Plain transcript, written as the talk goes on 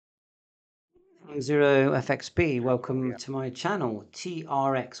Zero FXB, welcome to my channel.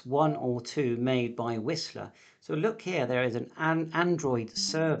 TRX1 or 2 made by Whistler. So look here, there is an Android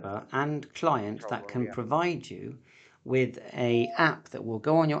server and client that can provide you with a app that will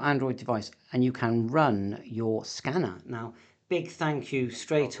go on your Android device and you can run your scanner. Now, big thank you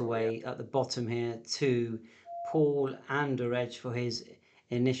straight away at the bottom here to Paul and Edge for his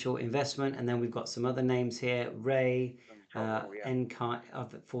initial investment, and then we've got some other names here, Ray, NK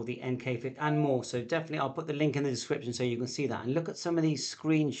for the NK50 and more. So definitely I'll put the link in the description so you can see that, and look at some of these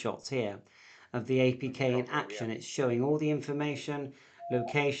screenshots here of the APK in action. It's showing all the information,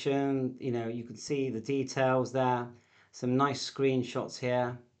 location, you can see the details there, some nice screenshots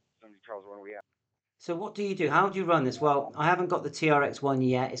here. So what do you do? How do you run this? Well, I haven't got the TRX1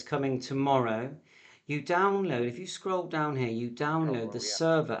 yet. It's coming tomorrow. You download, if you scroll down here, you download the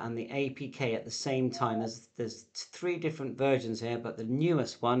server and the APK at the same time. There's 3 different versions here, but the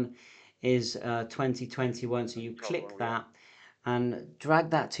newest one is 2021. So you click that and drag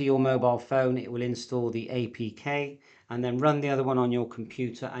that to your mobile phone. It will install the APK and then run the other one on your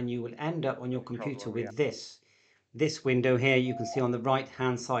computer, and you will end up on your computer with this window here. You can see on the right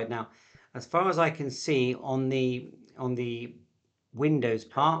hand side. Now, as far as I can see on the Windows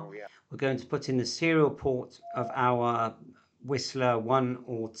part, we're going to put in the serial port of our Whistler 1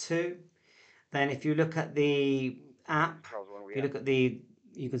 or 2. Then if you look at the app, if you look at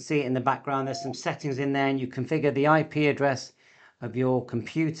you can see it in the background, there's some settings in there, and you configure the IP address of your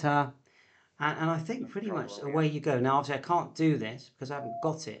computer, and I think pretty much away you go. Now obviously I can't do this because I haven't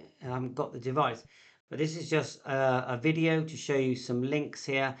got it, and I haven't got the device, but this is just a video to show you some links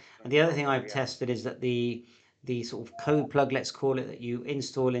here. And the other thing I've tested is that the sort of code plug, let's call it, that you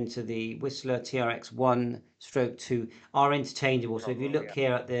install into the Whistler TRX1/2 are interchangeable. So if you look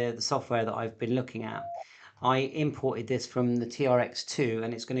here at the software that I've been looking at, I imported this from the TRX2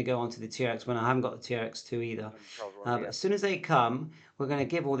 and it's going to go onto the TRX1. I haven't got the TRX2 either. But as soon as they come, we're going to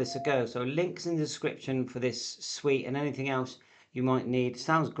give all this a go. So links in the description for this suite and anything else you might need.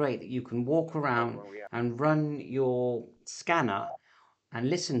 Sounds great that you can walk around and run your scanner and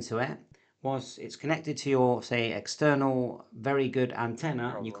listen to it whilst it's connected to your, say, external very good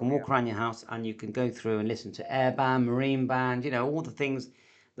antenna, and you can walk around your house and you can go through and listen to air band, marine band, all the things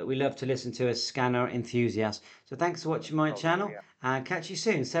that we love to listen to as scanner enthusiasts. So thanks for watching my channel, and catch you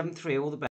soon. 7-3, all the best.